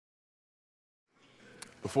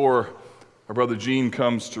Before our brother Gene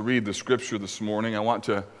comes to read the scripture this morning, I want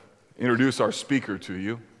to introduce our speaker to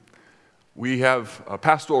you. We have a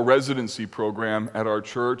pastoral residency program at our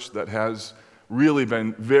church that has really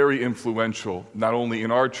been very influential, not only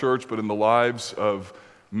in our church, but in the lives of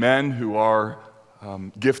men who are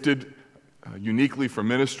gifted uniquely for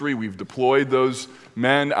ministry. We've deployed those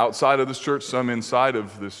men outside of this church, some inside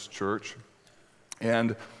of this church.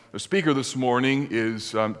 And the speaker this morning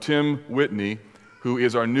is Tim Whitney, who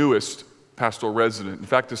is our newest pastoral resident. In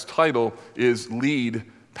fact, his title is Lead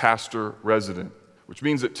Pastor Resident, which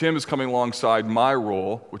means that Tim is coming alongside my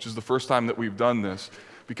role, which is the first time that we've done this,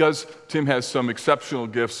 because Tim has some exceptional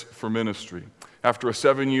gifts for ministry. After a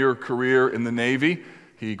 7-year career in the Navy,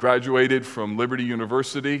 he graduated from Liberty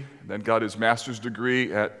University, then got his master's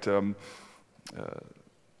degree at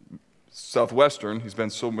Southwestern. He's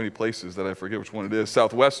been so many places that I forget which one it is,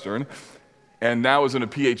 Southwestern, and now is in a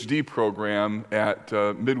PhD program at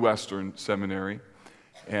Midwestern Seminary.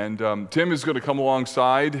 And Tim is going to come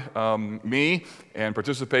alongside me and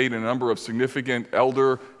participate in a number of significant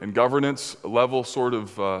elder and governance level sort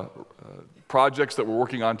of projects that we're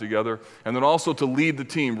working on together, and then also to lead the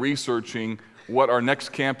team researching what our next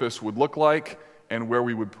campus would look like and where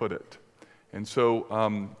we would put it. And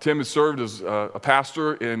so Tim has served as a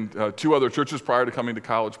pastor in 2 other churches prior to coming to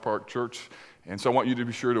College Park Church. And so I want you to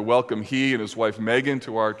be sure to welcome he and his wife Megan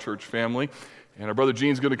to our church family. And our brother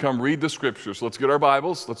Gene's going to come read the scripture. So let's get our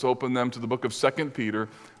Bibles. Let's open them to the book of 2 Peter.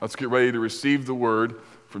 Let's get ready to receive the word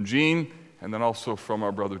from Gene and then also from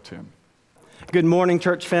our brother Tim. Good morning,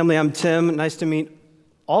 church family. I'm Tim. Nice to meet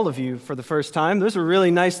all of you for the first time. Those are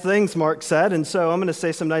really nice things Mark said, and so I'm going to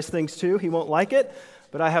say some nice things too. He won't like it,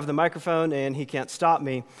 but I have the microphone and he can't stop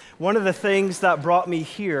me. One of the things that brought me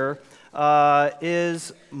here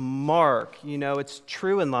is Mark. You know, it's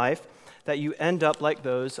true in life that you end up like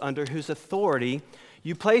those under whose authority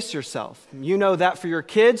you place yourself. You know that for your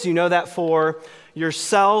kids, you know that for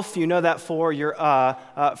yourself, you know that for your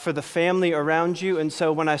for the family around you. And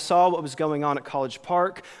so when I saw what was going on at College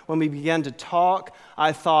Park, when we began to talk,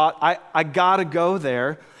 I thought, I gotta go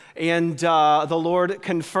there. And the Lord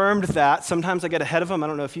confirmed that. Sometimes I get ahead of him. I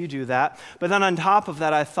don't know if you do that. But then on top of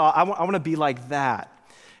that, I thought, I want to be like that.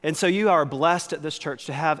 And so you are blessed at this church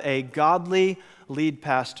to have a godly lead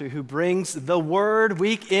pastor who brings the word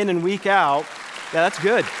week in and week out. Yeah, that's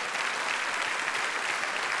good.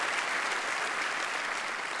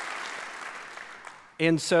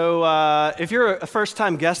 And so if you're a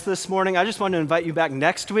first-time guest this morning, I just want to invite you back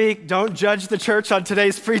next week. Don't judge the church on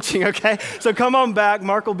today's preaching, okay? So come on back.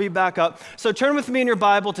 Mark will be back up. So turn with me in your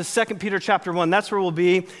Bible to 2 Peter chapter 1. That's where we'll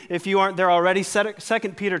be if you aren't there already. 2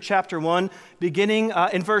 Peter chapter 1, beginning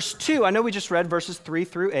in verse 2. I know we just read verses 3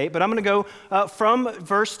 through 8, but I'm going to go from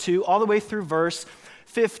verse 2 all the way through verse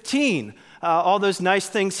 15. All those nice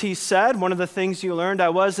things he said. One of the things you learned, I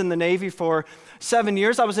was in the Navy for 7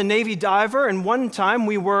 years. I was a Navy diver, and one time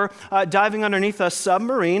we were diving underneath a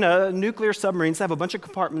submarine, nuclear submarines. They have a bunch of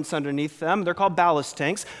compartments underneath them. They're called ballast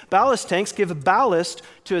tanks. Ballast tanks give ballast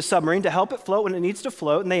to a submarine to help it float when it needs to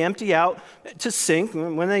float, and they empty out to sink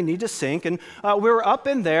when they need to sink. And we were up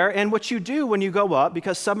in there, and what you do when you go up,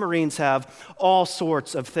 because submarines have all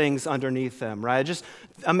sorts of things underneath them, right? Just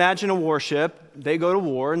imagine a warship. They go to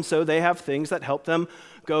war, and so they have things that help them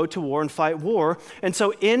go to war and fight war. And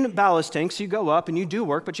so in ballast tanks, you go up and you do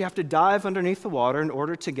work, but you have to dive underneath the water in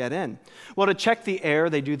order to get in. Well, to check the air,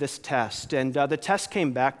 they do this test, and the test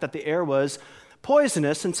came back that the air was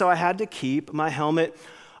poisonous, and so I had to keep my helmet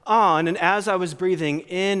on. And as I was breathing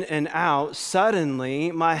in and out,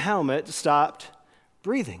 suddenly my helmet stopped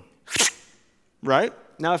breathing, right?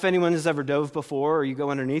 Now, if anyone has ever dove before or you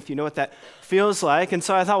go underneath, you know what that feels like. And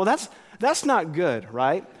so I thought, well, that's not good,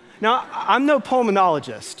 right? Now, I'm no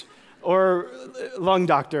pulmonologist or lung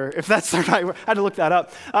doctor, if that's the right word. I had to look that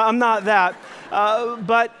up. I'm not that.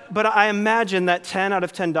 But I imagine that 10 out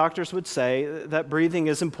of 10 doctors would say that breathing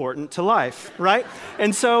is important to life, right?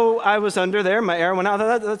 And so I was under there, my air went out.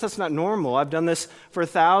 That's not normal. I've done this for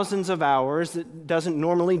thousands of hours. It doesn't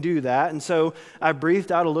normally do that. And so I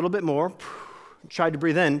breathed out a little bit more, tried to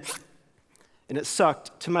breathe in, and it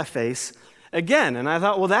sucked to my face again. And I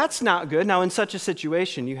thought, well, that's not good. Now, in such a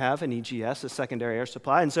situation, you have an EGS, a secondary air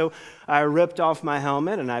supply. And so I ripped off my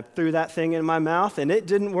helmet and I threw that thing in my mouth, and it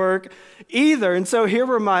didn't work either. And so here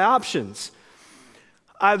were my options.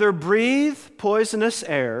 Either breathe poisonous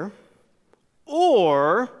air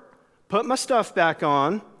or put my stuff back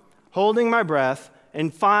on, holding my breath,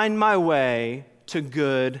 and find my way to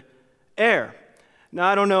good air. Now,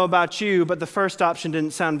 I don't know about you, but the first option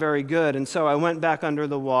didn't sound very good, and so I went back under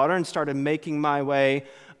the water and started making my way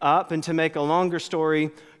up. And to make a longer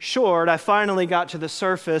story short, I finally got to the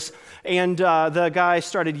surface, and the guy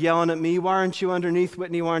started yelling at me, "Why aren't you underneath,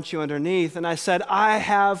 Whitney? Why aren't you underneath?" And I said, "I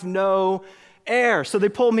have no air." So they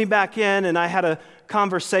pulled me back in, and I had a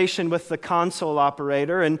conversation with the console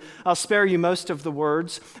operator, and I'll spare you most of the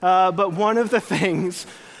words, but one of the things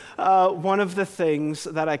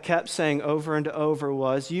that I kept saying over and over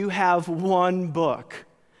was, "You have one book.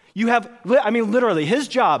 You have," literally, his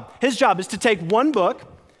job is to take one book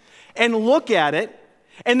and look at it,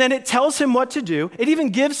 and then it tells him what to do. It even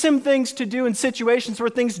gives him things to do in situations where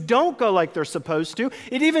things don't go like they're supposed to.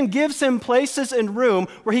 It even gives him places and room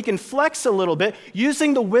where he can flex a little bit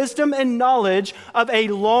using the wisdom and knowledge of a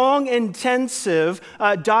long, intensive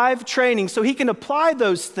dive training, so he can apply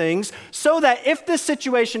those things so that if this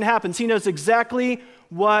situation happens, he knows exactly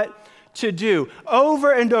what to do.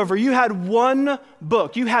 Over and over, you had one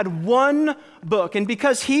book. And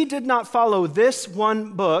because he did not follow this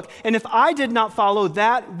one book, and if I did not follow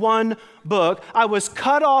that one book, I was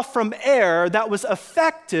cut off from air that was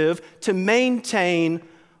effective to maintain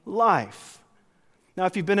life. Now,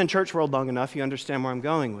 if you've been in church world long enough, you understand where I'm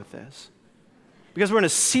going with this. Because we're in a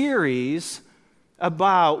series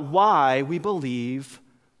about why we believe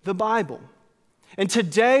the Bible. And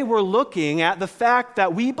today we're looking at the fact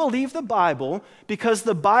that we believe the Bible because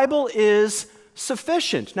the Bible is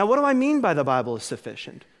sufficient. Now, what do I mean by the Bible is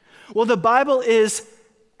sufficient? Well, the Bible is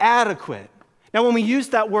adequate. Now, when we use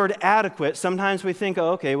that word adequate, sometimes we think,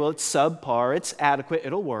 oh, okay, well, it's subpar, it's adequate,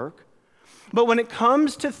 it'll work. But when it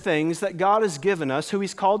comes to things that God has given us, who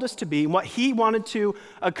He's called us to be, and what He wanted to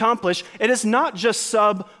accomplish, it is not just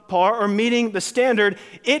subpar or meeting the standard,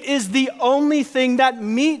 it is the only thing that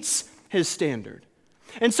meets His standard.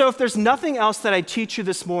 And so if there's nothing else that I teach you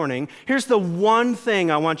this morning, here's the one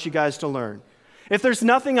thing I want you guys to learn. If there's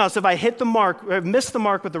nothing else, if I hit the mark, or miss the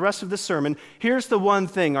mark with the rest of this sermon, here's the one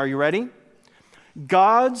thing. Are you ready?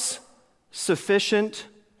 God's sufficient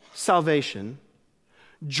salvation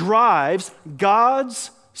drives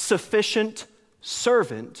God's sufficient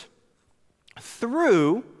servant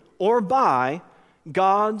through or by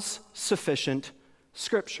God's sufficient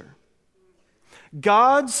Scripture.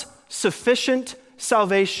 God's sufficient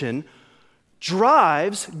salvation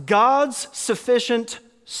drives God's sufficient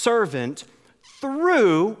servant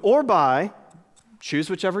through or by, choose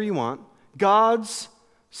whichever you want, God's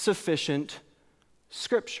sufficient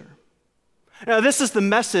Scripture. Now, this is the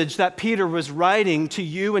message that Peter was writing to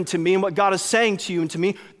you and to me, and what God is saying to you and to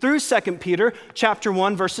me through 2 Peter chapter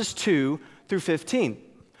 1, verses 2 through 15.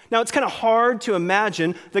 Now, it's kind of hard to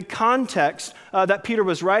imagine the context that Peter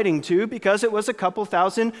was writing to because it was a couple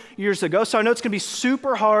thousand years ago. So I know it's going to be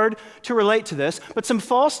super hard to relate to this, but some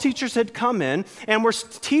false teachers had come in and were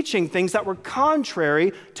teaching things that were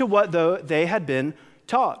contrary to what they had been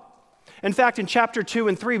taught. In fact, in chapter 2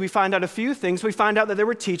 and 3, we find out a few things. We find out that they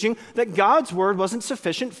were teaching that God's word wasn't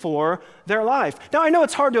sufficient for their life. Now, I know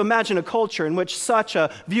it's hard to imagine a culture in which such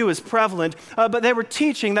a view is prevalent, but they were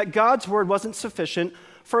teaching that God's word wasn't sufficient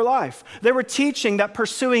for life. They were teaching that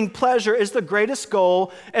pursuing pleasure is the greatest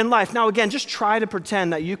goal in life. Now, again, just try to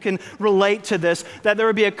pretend that you can relate to this, that there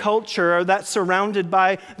would be a culture that's surrounded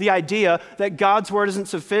by the idea that God's word isn't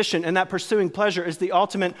sufficient and that pursuing pleasure is the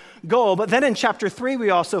ultimate goal. But then in chapter 3,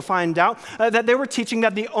 we also find out that they were teaching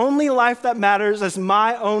that the only life that matters is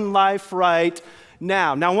my own life right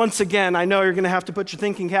now. Now, once again, I know you're going to have to put your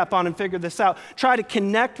thinking cap on and figure this out. Try to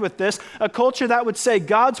connect with this. A culture that would say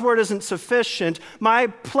God's word isn't sufficient, my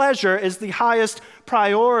pleasure is the highest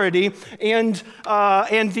priority, and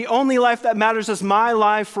the only life that matters is my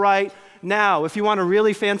life right now. If you want a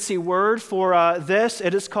really fancy word for this,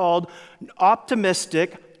 it is called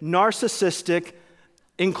optimistic, narcissistic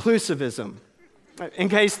inclusivism. In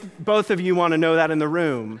case both of you want to know that in the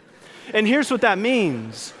room. And here's what that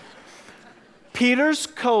means. Peter's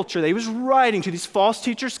culture that he was writing to, these false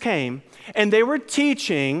teachers came, and they were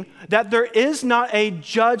teaching that there is not a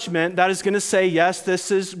judgment that is going to say, yes,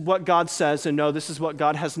 this is what God says, and no, this is what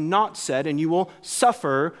God has not said, and you will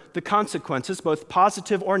suffer the consequences, both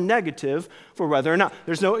positive or negative, for whether or not.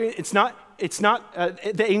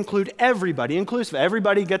 They include everybody, inclusive.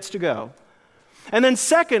 Everybody gets to go. And then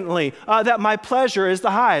secondly, that my pleasure is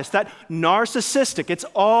the highest, that narcissistic. It's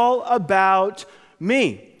all about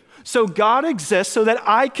me. So God exists so that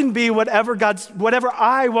I can be whatever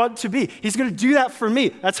I want to be. He's going to do that for me.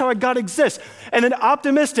 That's how God exists. And then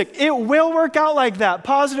optimistic, it will work out like that.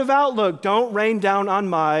 Positive outlook, don't rain down on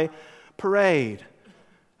my parade.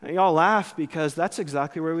 And y'all laugh because that's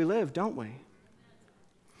exactly where we live, don't we?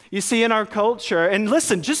 You see, in our culture, and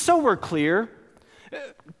listen, just so we're clear,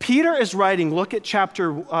 Peter is writing, look at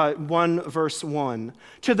chapter 1, verse 1,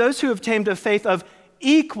 to those who have tamed a faith of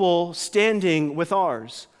equal standing with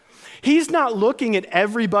ours. He's not looking at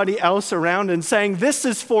everybody else around and saying, this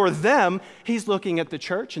is for them. He's looking at the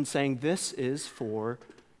church and saying, this is for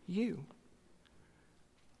you.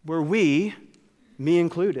 Where we, me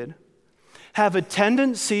included, have a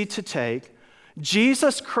tendency to take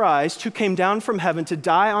Jesus Christ, who came down from heaven to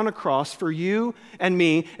die on a cross for you and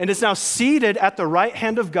me, and is now seated at the right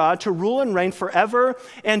hand of God to rule and reign forever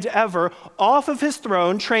and ever, off of his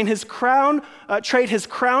throne, trade his crown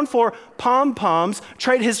for pom-poms,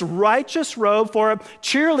 trade his righteous robe for a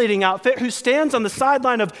cheerleading outfit, who stands on the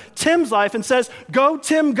sideline of Tim's life and says, go,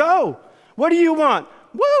 Tim, go. What do you want?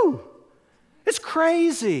 Woo! It's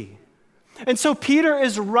crazy. And so Peter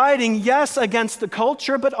is writing, yes, against the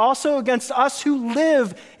culture, but also against us who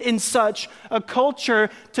live in such a culture,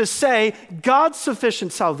 to say God's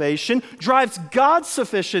sufficient salvation drives God's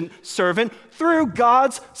sufficient servant through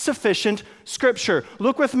God's sufficient scripture.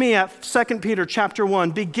 Look with me at 2 Peter chapter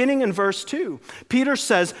 1, beginning in verse 2. Peter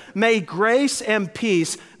says, may grace and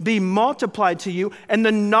peace be multiplied to you and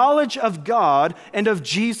the knowledge of God and of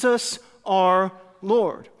Jesus our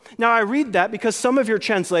Lord. Now, I read that because some of your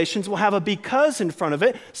translations will have a because in front of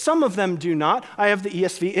it. Some of them do not. I have the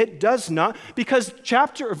ESV. It does not, because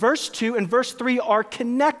verse 2 and verse 3 are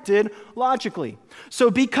connected logically.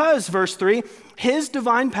 So because, verse 3, his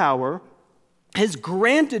divine power has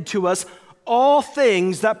granted to us all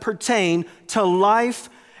things that pertain to life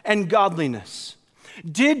and godliness.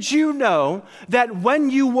 Did you know that when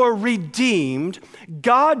you were redeemed,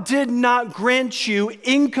 God did not grant you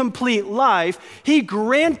incomplete life? He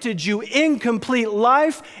granted you incomplete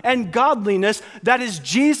life and godliness that is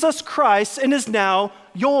Jesus Christ and is now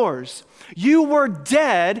yours. You were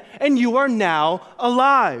dead and you are now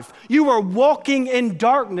alive. You were walking in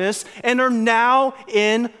darkness and are now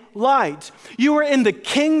in light. You were in the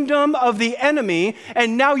kingdom of the enemy,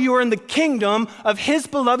 and now you are in the kingdom of his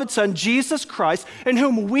beloved Son, Jesus Christ, in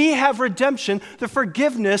whom we have redemption, the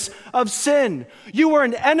forgiveness of sin. You were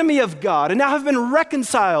an enemy of God and now have been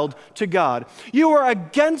reconciled to God. You were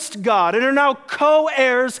against God and are now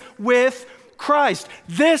co-heirs with Christ.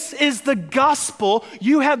 This is the gospel.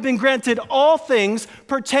 You have been granted all things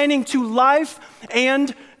pertaining to life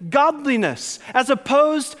and godliness, as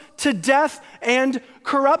opposed to death and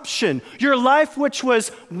corruption. Your life, which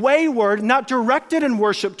was wayward, not directed in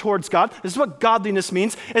worship towards God, this is what godliness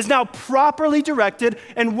means, is now properly directed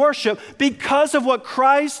in worship because of what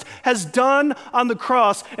Christ has done on the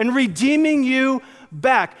cross and redeeming you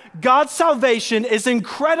back. God's salvation is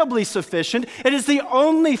incredibly sufficient. It is the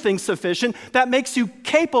only thing sufficient that makes you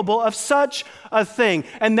capable of such a thing.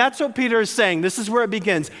 And that's what Peter is saying. This is where it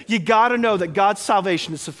begins. You got to know that God's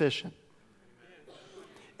salvation is sufficient.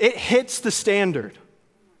 It hits the standard.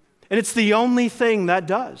 And it's the only thing that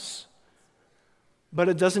does. But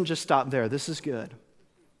it doesn't just stop there. This is good.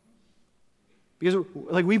 Because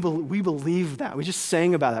we believe that. We just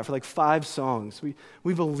sang about that for 5 songs.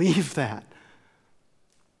 We believe that.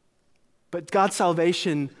 But God's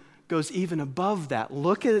salvation goes even above that.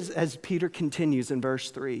 Look as Peter continues in verse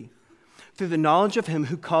 3. Through the knowledge of him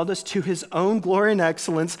who called us to his own glory and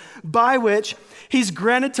excellence, by which he's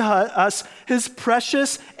granted to us his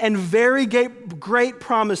precious and very great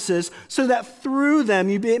promises, so that through them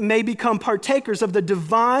you may become partakers of the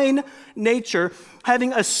divine nature,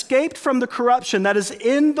 having escaped from the corruption that is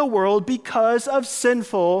in the world because of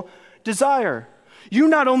sinful desire. You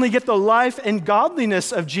not only get the life and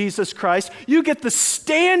godliness of Jesus Christ, you get the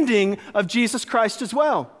standing of Jesus Christ as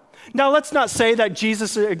well. Now, let's not say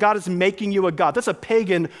that God is making you a God. That's a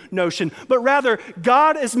pagan notion. But rather,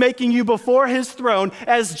 God is making you before his throne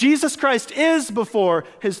as Jesus Christ is before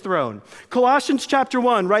his throne. Colossians chapter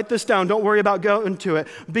 1, write this down. Don't worry about going to it.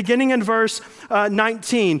 Beginning in verse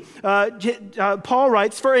 19, Paul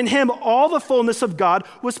writes, for in him all the fullness of God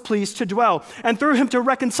was pleased to dwell, and through him to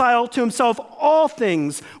reconcile to himself all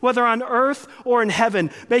things, whether on earth or in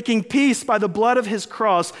heaven, making peace by the blood of his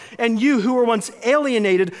cross. And you who were once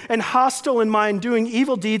alienated and hostile in mind, doing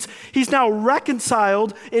evil deeds, he's now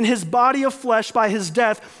reconciled in his body of flesh by his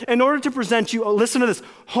death in order to present you, listen to this,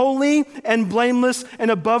 holy and blameless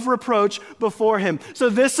and above reproach before him. So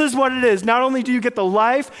this is what it is. Not only do you get the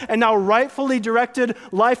life and now rightfully directed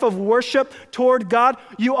life of worship toward God,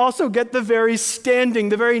 you also get the very standing,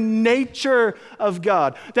 the very nature of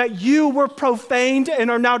God. That you were profaned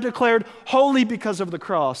and are now declared holy because of the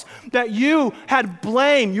cross. That you had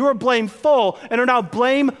blame, you were blameful and are now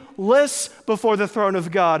blameless before the throne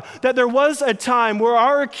of God. That there was a time where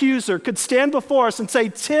our accuser could stand before us and say,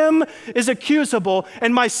 Tim is accusable,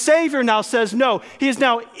 and my Savior now says, no, he is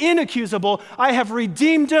now inaccusable. I have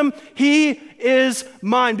redeemed him. He is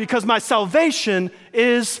mine because my salvation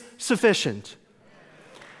is sufficient.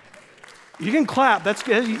 You can clap. That's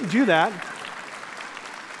good. You can do that.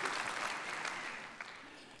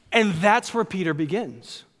 And that's where Peter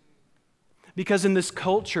begins. Because in this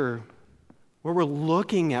culture where we're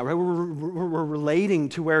looking at, right, we're relating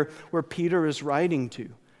to where Peter is writing to,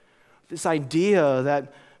 this idea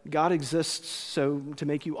that God exists so to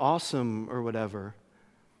make you awesome or whatever,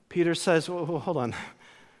 Peter says, well, hold on.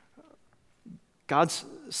 God's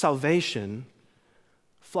salvation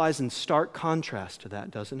flies in stark contrast to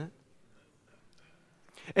that, doesn't it?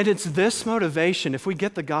 And it's this motivation. If we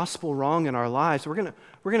get the gospel wrong in our lives, we're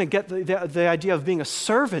gonna get the idea of being a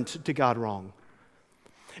servant to God wrong.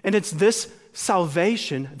 And it's this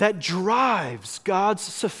salvation that drives God's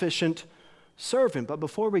sufficient servant. But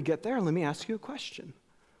before we get there, let me ask you a question.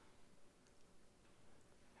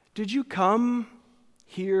 Did you come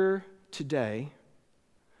here today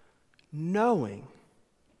knowing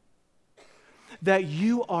that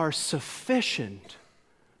you are sufficient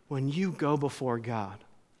when you go before God?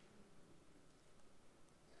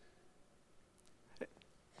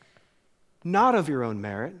 Not of your own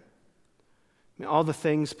merit. I mean, all the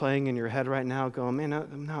things playing in your head right now going,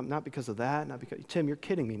 man, not because of that, not because, Tim, you're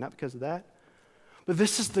kidding me, not because of that. But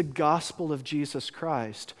this is the gospel of Jesus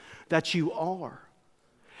Christ, that you are.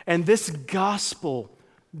 And this gospel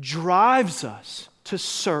drives us to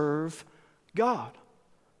serve God.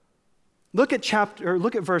 Look at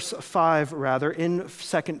verse 5 in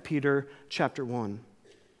 2 Peter chapter 1.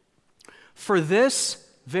 For this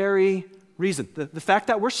very reason, the fact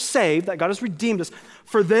that we're saved, that God has redeemed us,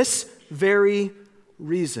 for this very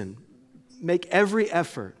reason, make every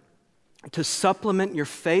effort to supplement your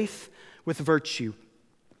faith with virtue,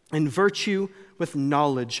 and virtue with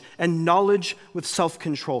knowledge, and knowledge with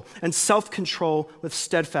self-control, and self-control with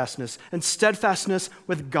steadfastness, and steadfastness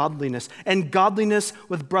with godliness, and godliness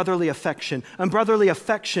with brotherly affection, and brotherly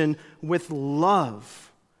affection with love.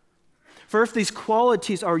 For if these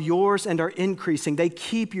qualities are yours and are increasing, they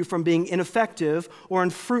keep you from being ineffective or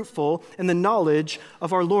unfruitful in the knowledge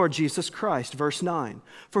of our Lord Jesus Christ. Verse 9.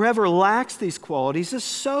 For whoever lacks these qualities is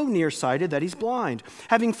so nearsighted that he's blind,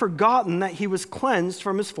 having forgotten that he was cleansed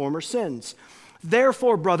from his former sins.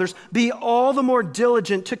 Therefore, brothers, be all the more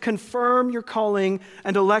diligent to confirm your calling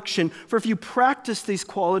and election, for if you practice these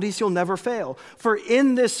qualities, you'll never fail. For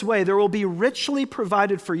in this way there will be richly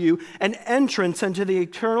provided for you an entrance into the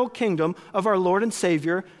eternal kingdom of our Lord and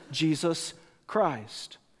Savior, Jesus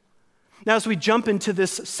Christ. Now, as we jump into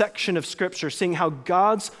this section of Scripture, seeing how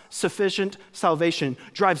God's sufficient salvation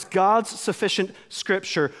drives God's sufficient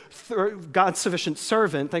Scripture, God's sufficient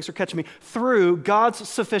servant, thanks for catching me, through God's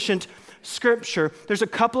sufficient Scripture, there's a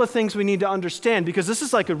couple of things we need to understand because this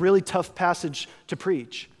is like a really tough passage to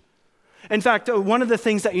preach. In fact, one of the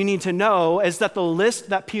things that you need to know is that the list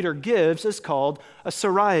that Peter gives is called a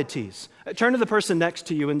Sorites. Turn to the person next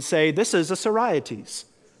to you and say, this is a Sorites.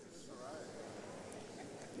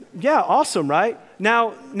 Yeah, awesome, right?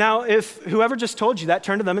 Now, if whoever just told you that,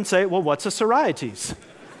 turn to them and say, well, what's a Sorites?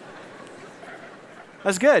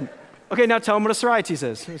 That's good. Okay, now tell them what a Sorites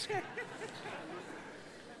is.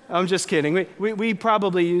 I'm just kidding. We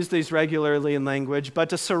probably use these regularly in language,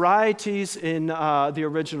 but a Sorites in the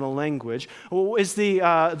original language is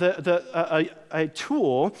a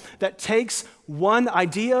tool that takes one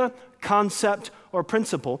idea, concept, or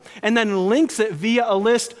principle, and then links it via a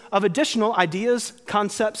list of additional ideas,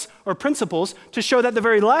 concepts, or principles to show that the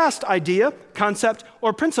very last idea, concept,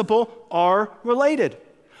 or principle are related.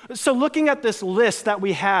 So looking at this list that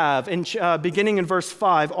we have beginning in verse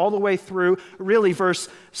 5 all the way through really verse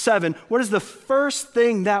 7, what is the first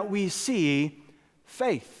thing that we see?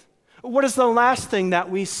 Faith. What is the last thing that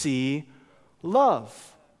we see?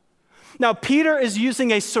 Love. Now, Peter is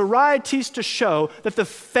using a Sorites to show that the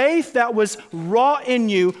faith that was wrought in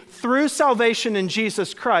you through salvation in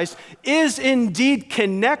Jesus Christ is indeed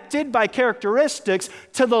connected by characteristics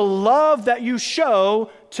to the love that you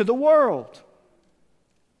show to the world.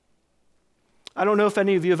 I don't know if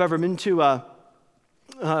any of you have ever been to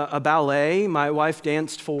a ballet. My wife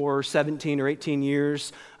danced for 17 or 18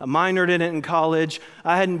 years, minored in it in college.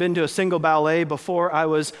 I hadn't been to a single ballet before I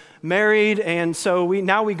was married, and so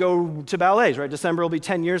now we go to ballets, right? December will be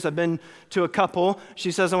 10 years. I've been to a couple.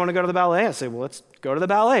 She says, I want to go to the ballet. I say, well, let's go to the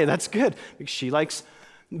ballet. That's good, because she likes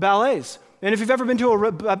ballets. And if you've ever been to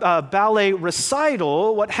a ballet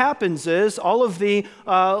recital, what happens is all of the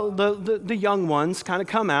young ones kind of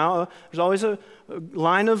come out. There's always a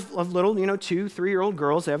line of little, 2, 3-year-old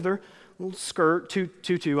girls. They have their little skirt,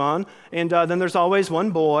 tutu on. And then there's always one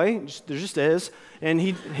boy. There just is. And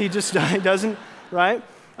he just doesn't, right?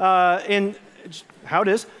 And how it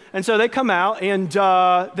is. And so they come out, and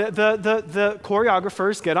the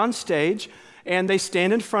choreographers get on stage, and they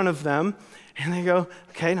stand in front of them, And they go,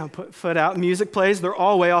 okay, now put foot out. Music plays. They're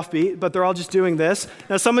all way off beat, but they're all just doing this.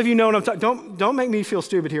 Now, some of you know what I'm talking. Don't make me feel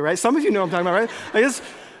stupid here, right? Some of you know what I'm talking about, right? Like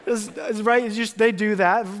it's right. It's just, they do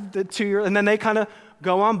that and then they kind of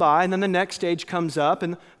go on by, and then the next stage comes up,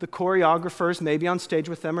 and the choreographers may be on stage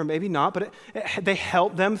with them or maybe not, but they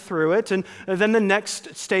help them through it, and then the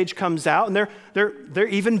next stage comes out, and they're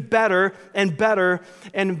even better and better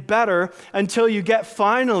and better until you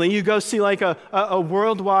go see like a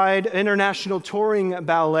worldwide international touring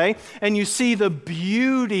ballet, and you see the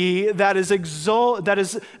beauty that is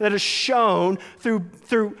shown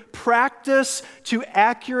through practice to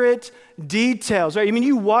accurate details, right? I mean,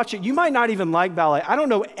 you watch it, you might not even like ballet. I don't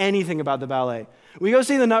know anything about the ballet. We go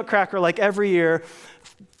see the Nutcracker like every year.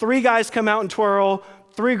 3 guys come out and twirl,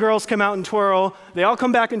 3 girls come out and twirl. They all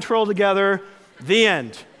come back and twirl together. The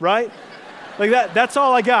end, right? Like that's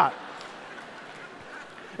all I got.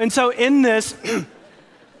 And so in this,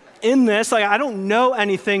 like I don't know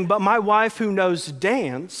anything, but my wife who knows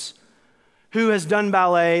dance, who has done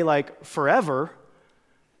ballet like forever,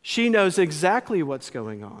 she knows exactly what's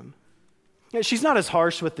going on. She's not as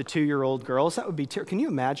harsh with the 2-year-old girls. That would be terrible. Can you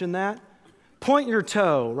imagine that? Point your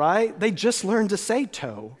toe, right? They just learned to say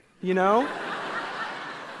toe, you know?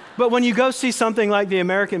 But when you go see something like the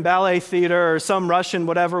American Ballet Theater or some Russian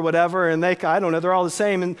whatever, and I don't know, they're all the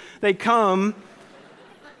same, and they come,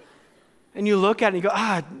 and you look at it and you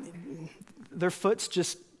go, their foot's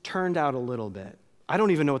just turned out a little bit. I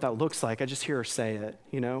don't even know what that looks like. I just hear her say it,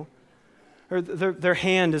 you know? Or their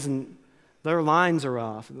hand isn't, their lines are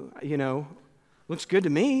off, you know? Looks good to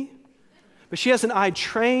me. But she has an eye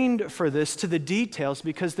trained for this to the details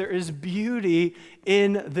because there is beauty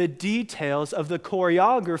in the details of the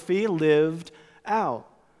choreography lived out.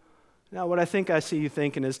 Now, what I think I see you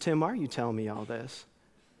thinking is, Tim, why are you telling me all this?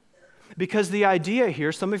 Because the idea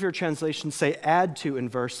here, some of your translations say add to in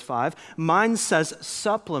verse 5. Mine says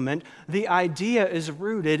supplement. The idea is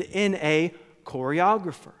rooted in a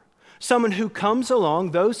choreographer. Someone who comes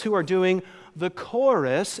along, those who are doing the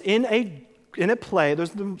chorus in a play. There's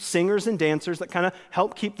the singers and dancers that kind of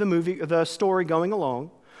help keep the story going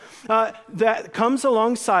along. That comes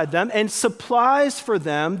alongside them and supplies for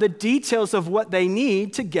them the details of what they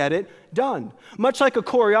need to get it done. Much like a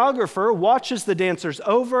choreographer watches the dancers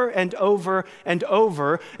over and over and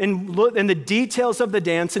over and look in the details of the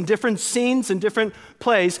dance in different scenes and different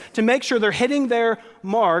plays to make sure they're hitting their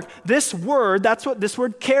mark. That's what this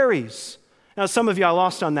word carries. Now, some of you are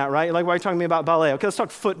lost on that, right? Like, why are you talking to me about ballet? Okay, let's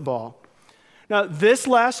talk football. Now, this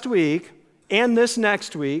last week and this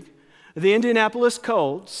next week, the Indianapolis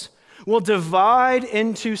Colts will divide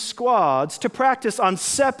into squads to practice on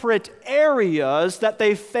separate areas that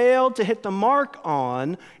they failed to hit the mark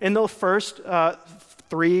on in the first 3-4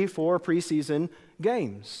 preseason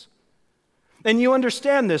games. And you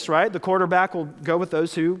understand this, right? The quarterback will go with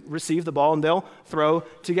those who receive the ball and they'll throw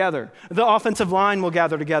together. The offensive line will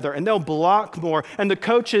gather together and they'll block more. And the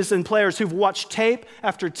coaches and players who've watched tape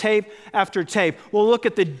after tape after tape will look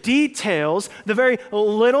at the details, the very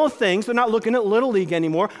little things. They're not looking at Little League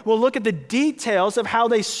anymore. We'll look at the details of how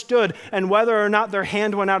they stood and whether or not their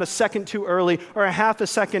hand went out a second too early or a half a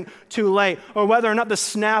second too late or whether or not the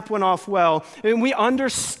snap went off well. And we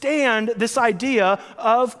understand this idea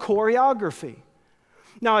of choreography.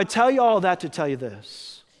 Now, I tell you all that to tell you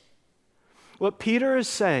this. What Peter is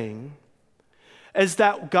saying is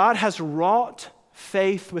that God has wrought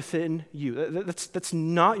faith within you. That's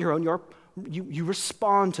not your own. You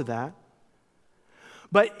respond to that.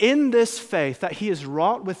 But in this faith that he has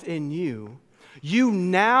wrought within you, you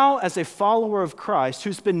now, as a follower of Christ,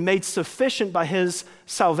 who's been made sufficient by his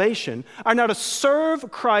salvation, are now to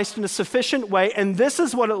serve Christ in a sufficient way, and this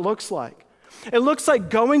is what it looks like. It looks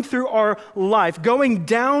like going through our life, going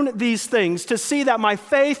down these things to see that my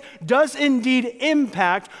faith does indeed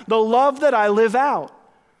impact the love that I live out.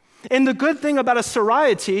 And the good thing about a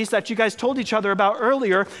Sorietes that you guys told each other about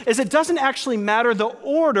earlier is it doesn't actually matter the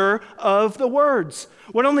order of the words.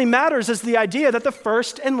 What only matters is the idea that the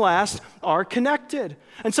first and last are connected.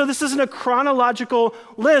 And so this isn't a chronological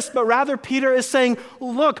list, but rather Peter is saying,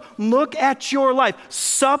 look at your life,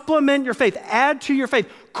 supplement your faith, add to your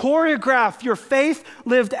faith, choreograph your faith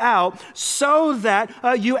lived out so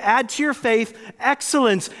that you add to your faith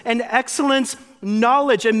excellence, and excellence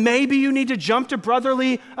knowledge. And maybe you need to jump to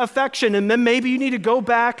brotherly affection, and then maybe you need to go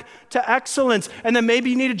back to excellence. And then maybe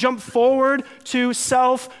you need to jump forward to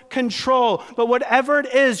self-control. But whatever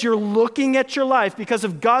it is, you're looking at your life because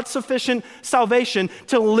of God's sufficient salvation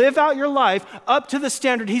to live out your life up to the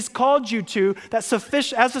standard He's called you to, that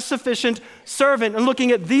as a sufficient servant, and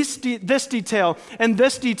looking at this detail and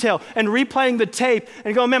this detail and replaying the tape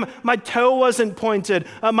and going, man, my toe wasn't pointed,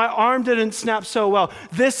 my arm didn't snap so well.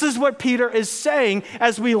 This is what Peter is saying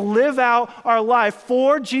as we live out our life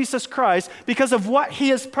for Jesus Christ because of what He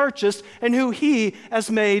has purchased and who He has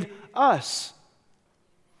made us.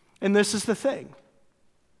 And this is the thing.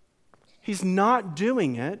 He's not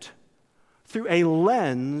doing it through a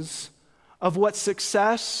lens of what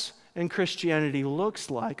success in Christianity looks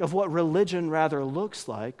like, of what religion rather looks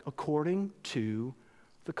like according to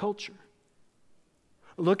the culture.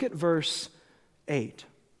 Look at verse 8.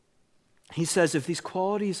 He says, if these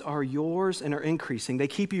qualities are yours and are increasing, they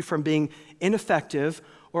keep you from being ineffective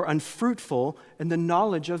or unfruitful in the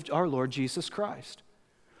knowledge of our Lord Jesus Christ.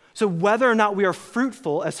 So whether or not we are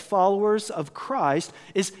fruitful as followers of Christ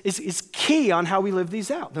is key on how we live these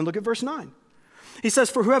out. Then look at verse 9. He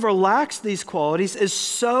says, for whoever lacks these qualities is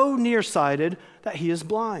so nearsighted that he is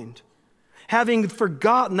blind, having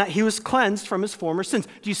forgotten that he was cleansed from his former sins.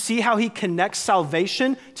 Do you see how he connects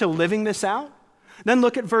salvation to living this out? Then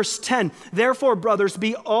look at verse 10. Therefore, brothers,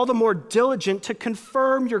 be all the more diligent to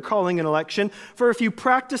confirm your calling and election, for if you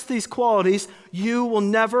practice these qualities, you will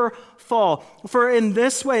never fall. For in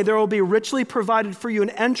this way, there will be richly provided for you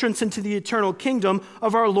an entrance into the eternal kingdom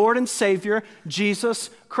of our Lord and Savior,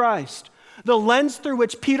 Jesus Christ. The lens through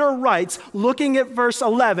which Peter writes, looking at verse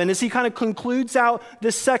 11, as he kind of concludes out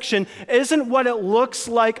this section, isn't what it looks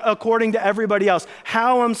like according to everybody else,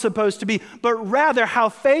 how I'm supposed to be, but rather how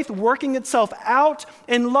faith working itself out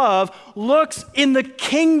in love looks in the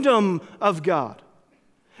kingdom of God.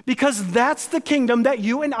 Because that's the kingdom that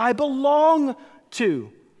you and I belong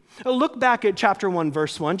to. Look back at chapter 1,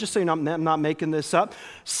 verse 1, just so I'm not making this up.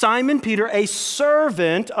 Simon Peter, a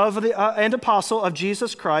servant of and apostle of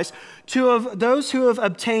Jesus Christ, to those who have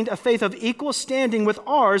obtained a faith of equal standing with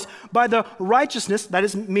ours by the righteousness, that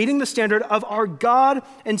is, meeting the standard of our God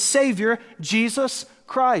and Savior, Jesus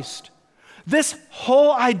Christ. This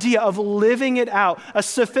whole idea of living it out, a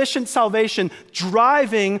sufficient salvation,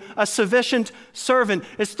 driving a sufficient servant,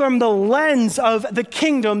 is from the lens of the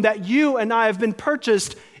kingdom that you and I have been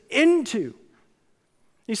purchased into.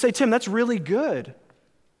 You say, Tim, that's really good.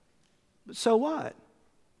 But so what?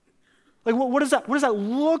 Like, what does that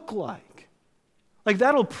look like? Like,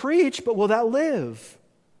 that'll preach, but will that live?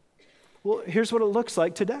 Well, here's what it looks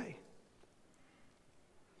like today.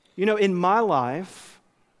 You know, in my life,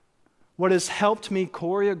 what has helped me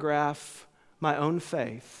choreograph my own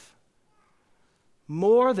faith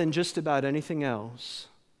more than just about anything else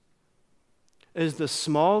is the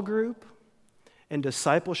small group and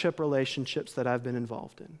discipleship relationships that I've been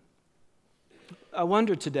involved in. I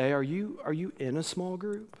wonder today, are you in a small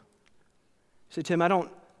group? You say, Tim, I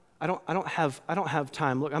don't have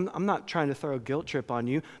time. Look, I'm not trying to throw a guilt trip on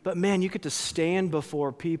you, but man, you get to stand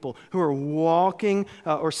before people who are walking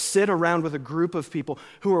or sit around with a group of people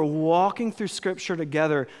who are walking through Scripture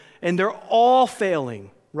together, and they're all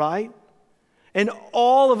failing, right? And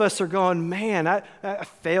all of us are going, man, I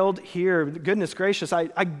failed here. Goodness gracious, I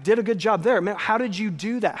did a good job there. Man, how did you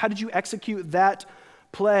do that? How did you execute that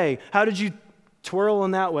play? How did you twirl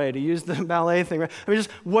in that way, to use the ballet thing? Right? I mean, just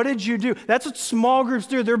what did you do? That's what small groups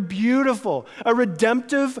do. They're beautiful. A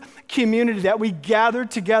redemptive community that we gather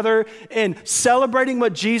together in, celebrating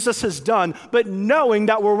what Jesus has done, but knowing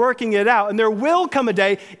that we're working it out. And there will come a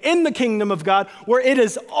day in the kingdom of God where it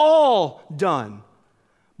is all done.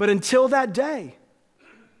 But until that day,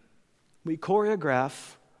 we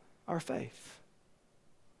choreograph our faith.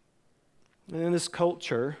 And in this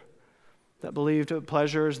culture that believed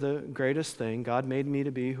pleasure is the greatest thing, God made me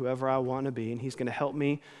to be whoever I want to be, and He's going to help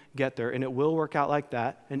me get there, and it will work out like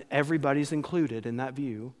that, and everybody's included in that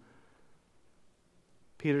view.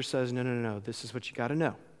 Peter says, no, this is what you got to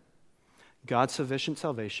know. God's sufficient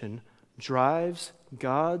salvation drives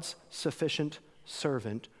God's sufficient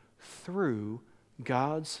servant through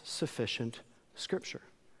God's sufficient Scripture.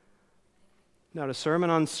 Now, the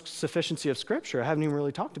sermon on sufficiency of Scripture, I haven't even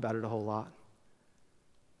really talked about it a whole lot.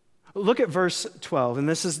 Look at verse 12, and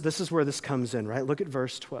this is where this comes in, right? Look at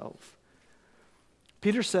verse 12.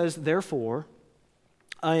 Peter says, therefore,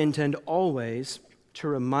 I intend always to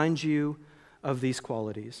remind you of these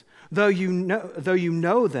qualities, though you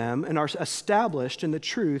know them and are established in the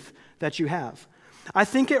truth that you have. I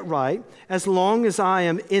think it right, as long as I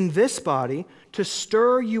am in this body, to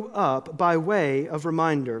stir you up by way of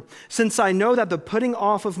reminder, since I know that the putting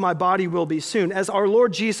off of my body will be soon, as our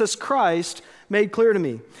Lord Jesus Christ made clear to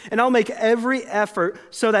me. And I'll make every effort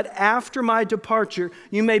so that after my departure,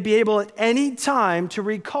 you may be able at any time to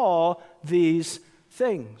recall these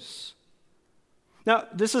things. Now,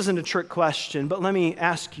 this isn't a trick question, but let me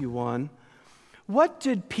ask you one. What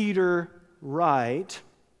did Peter write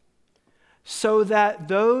so that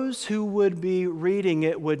those who would be reading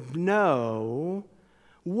it would know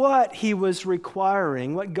what he was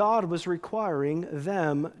requiring, what God was requiring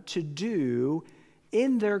them to do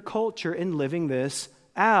in their culture in living this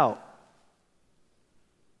out?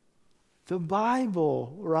 The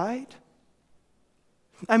Bible, right?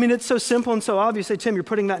 I mean, it's so simple and so obvious. Say, Tim, you're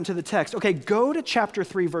putting that into the text. Okay, go to chapter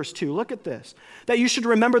 3, verse 2. Look at this. That you should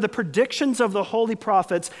remember the predictions of the holy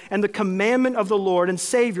prophets and the commandment of the Lord and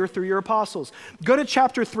Savior through your apostles. Go to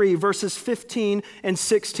chapter 3, verses 15 and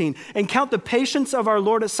 16, and count the patience of our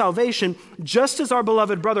Lord as salvation, just as our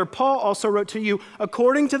beloved brother Paul also wrote to you,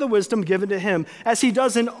 according to the wisdom given to him, as he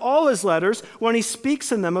does in all his letters when he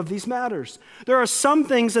speaks in them of these matters. There are some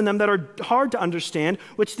things in them that are hard to understand,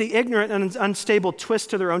 which the ignorant and unstable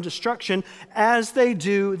twist to their own destruction, as they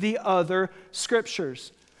do the other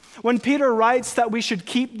scriptures. When Peter writes that we should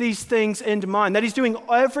keep these things in mind, that he's doing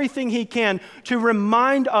everything he can to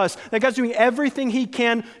remind us, that God's doing everything he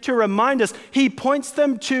can to remind us, he points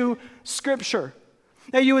them to Scripture.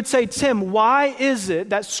 Now you would say, Tim, why is it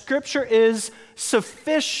that Scripture is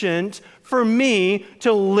sufficient for me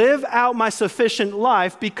to live out my sufficient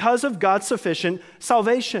life because of God's sufficient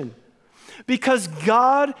salvation? Because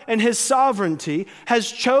God and his sovereignty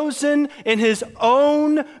has chosen in his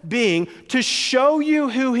own being to show you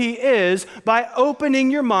who he is by opening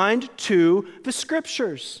your mind to the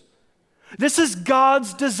Scriptures. This is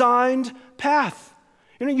God's designed path.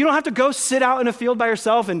 You don't have to go sit out in a field by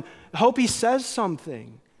yourself and hope he says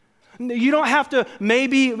something. You don't have to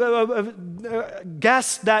maybe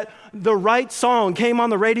guess that the right song came on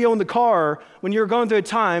the radio in the car when you were going through a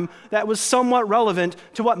time that was somewhat relevant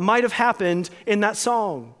to what might have happened in that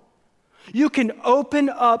song. You can open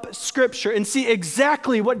up Scripture and see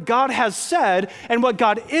exactly what God has said and what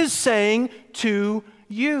God is saying to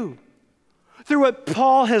you. Through what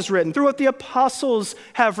Paul has written, through what the apostles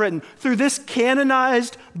have written, through this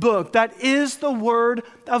canonized book that is the Word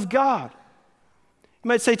of God. You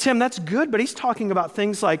might say, Tim, that's good, but he's talking about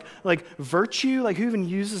things like virtue, like who even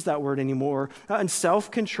uses that word anymore, and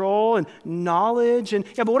self-control and knowledge, and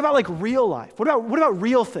yeah, but what about like real life? What about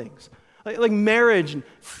real things? Like marriage and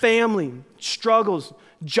family, struggles,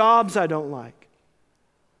 jobs I don't like.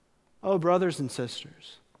 Oh, brothers and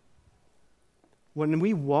sisters, when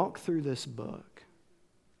we walk through this book,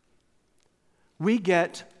 we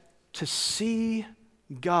get to see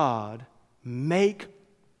God make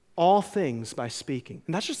all things by speaking.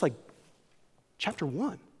 And that's just like chapter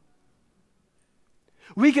 1.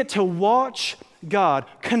 We get to watch God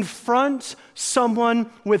confront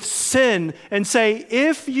someone with sin and say,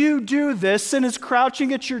 if you do this, sin is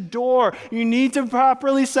crouching at your door. You need to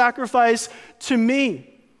properly sacrifice to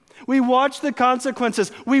me. We watch the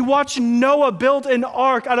consequences. We watch Noah build an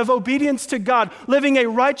ark out of obedience to God, living a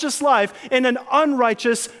righteous life in an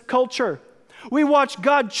unrighteous culture. We watch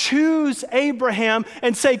God choose Abraham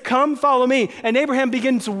and say, come follow me. And Abraham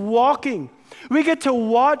begins walking. We get to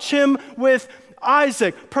watch him with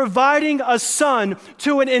Isaac, providing a son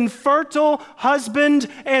to an infertile husband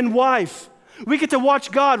and wife. We get to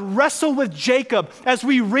watch God wrestle with Jacob as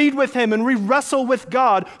we read with him and we wrestle with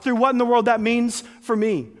God through what in the world that means for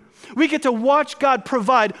me. We get to watch God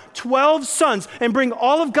provide 12 sons and bring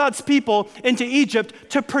all of God's people into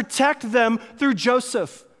Egypt to protect them through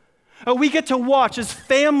Joseph. We get to watch as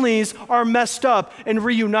families are messed up and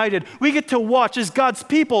reunited. We get to watch as God's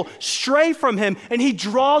people stray from him and he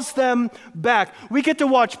draws them back. We get to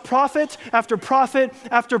watch prophet after prophet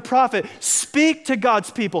after prophet speak to God's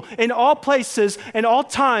people in all places and all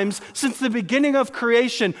times since the beginning of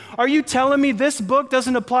creation. Are you telling me this book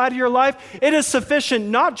doesn't apply to your life? It is sufficient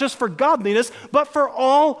not just for godliness, but for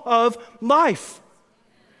all of life.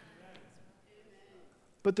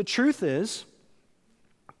 But the truth is,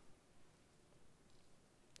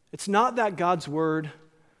 it's not that God's word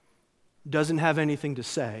doesn't have anything to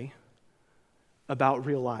say about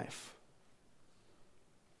real life.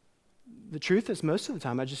 The truth is, most of the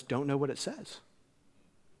time, I just don't know what it says.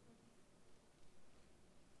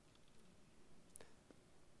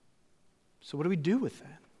 So what do we do with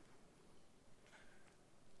that?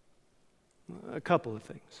 A couple of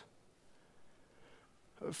things.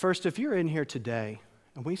 First, if you're in here today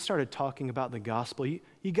and we started talking about the gospel, you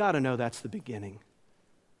got to know that's the beginning.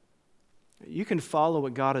 you can follow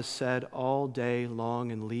what God has said all day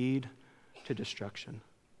long and lead to destruction,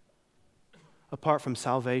 apart from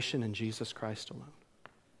salvation in Jesus Christ alone.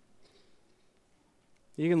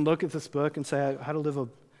 You can look at this book and say, how to live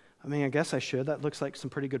I guess I should. That looks like some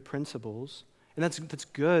pretty good principles. And that's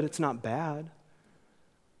good. It's not bad.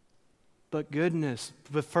 But goodness,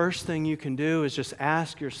 the first thing you can do is just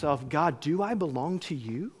ask yourself, God, do I belong to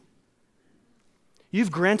you?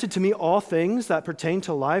 You've granted to me all things that pertain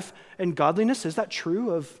to life and godliness. Is that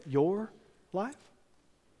true of your life?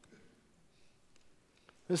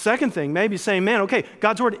 The second thing, maybe saying, man, okay,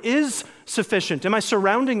 God's word is sufficient. Am I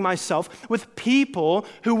surrounding myself with people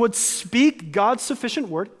who would speak God's sufficient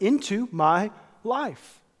word into my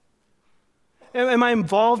life? Am I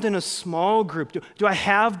involved in a small group? Do I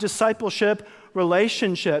have discipleship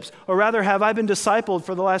relationships? Or rather, have I been discipled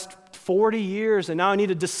for the last 40 years and now I need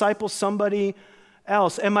to disciple somebody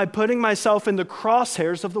else? Am I putting myself in the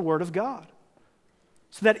crosshairs of the Word of God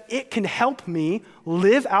so that it can help me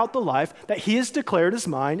live out the life that He has declared as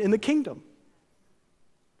mine in the kingdom?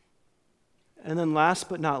 And then last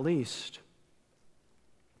but not least,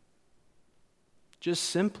 just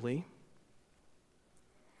simply,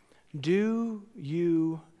 do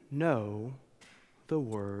you know the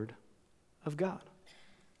Word of God?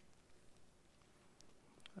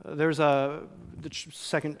 There's the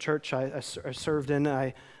second church I served in.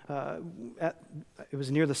 It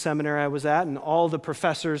was near the seminary I was at, and all the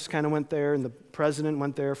professors kind of went there, and the president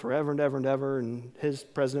went there forever and ever and ever, and his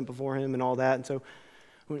president before him and all that. And so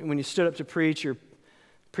when you stood up to preach, you're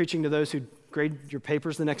preaching to those who grade your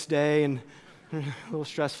papers the next day, and a little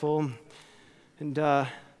stressful. And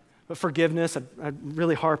but forgiveness, I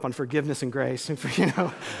really harp on forgiveness and grace,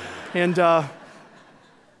 And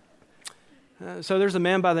so there's a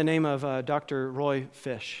man by the name of Dr. Roy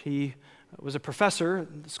Fish. He was a professor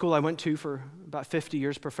at the school I went to for about 50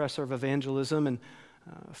 years, professor of evangelism, and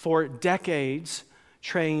for decades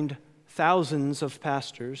trained thousands of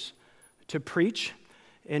pastors to preach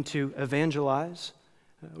and to evangelize,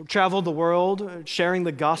 traveled the world sharing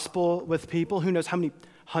the gospel with people. Who knows how many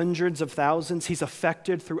hundreds of thousands he's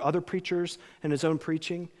affected through other preachers and his own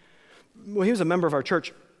preaching. Well, he was a member of our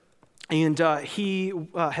church, and he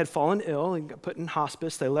had fallen ill and got put in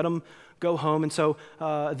hospice. They let him go home, and so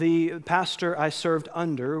the pastor I served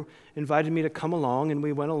under invited me to come along, and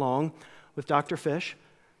we went along with Dr. Fish.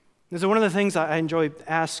 And so one of the things I enjoy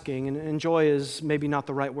asking, and enjoy is maybe not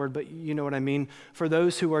the right word, but you know what I mean, for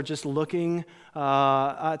those who are just looking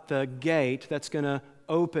at the gate that's going to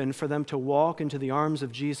open for them to walk into the arms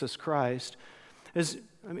of Jesus Christ, is,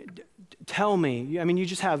 tell me, you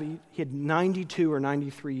just he had 92 or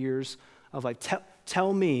 93 years of life.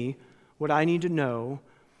 Tell me what I need to know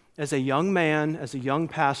as a young man, as a young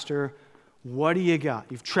pastor. What do you got?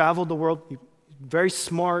 You've traveled the world, you're very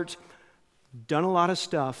smart, done a lot of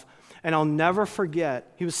stuff, and I'll never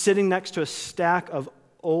forget, he was sitting next to a stack of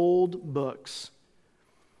old books,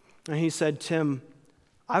 and he said, Tim,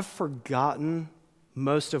 I've forgotten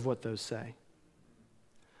most of what those say.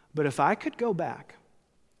 But if I could go back,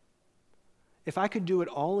 if I could do it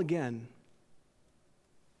all again,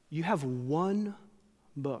 you have one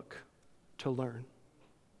book to learn,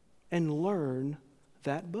 and learn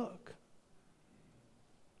that book.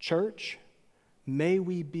 Church, may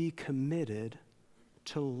we be committed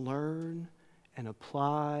to learn and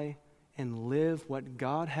apply and live what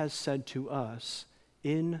God has said to us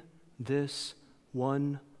in this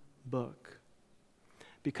one book.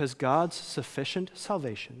 Because God's sufficient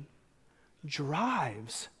salvation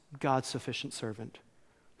drives God's sufficient servant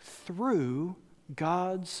through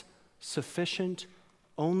God's sufficient,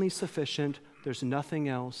 only sufficient, there's nothing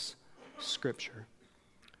else, Scripture.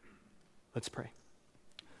 Let's pray.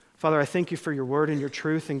 Father, I thank you for your word and your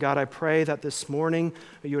truth, and God, I pray that this morning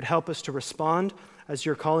you would help us to respond as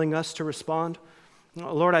you're calling us to respond.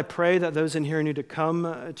 Lord, I pray that those in here need to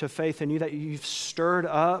come to faith in you, that you've stirred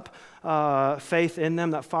up faith in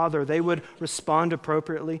them, that, Father, they would respond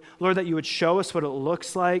appropriately. Lord, that you would show us what it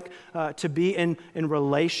looks like to be in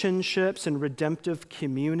relationships and redemptive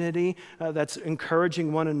community that's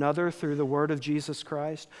encouraging one another through the word of Jesus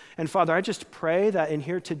Christ. And, Father, I just pray that in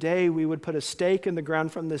here today we would put a stake in the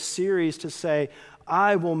ground from this series to say,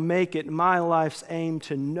 I will make it my life's aim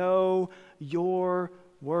to know your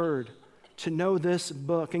word, to know this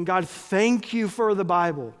book. And God, thank you for the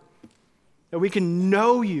Bible, that we can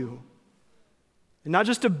know you. And not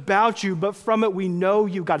just about you, but from it we know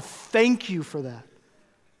you. God, thank you for that.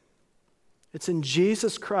 It's in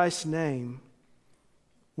Jesus Christ's name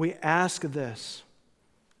we ask this.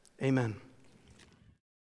 Amen.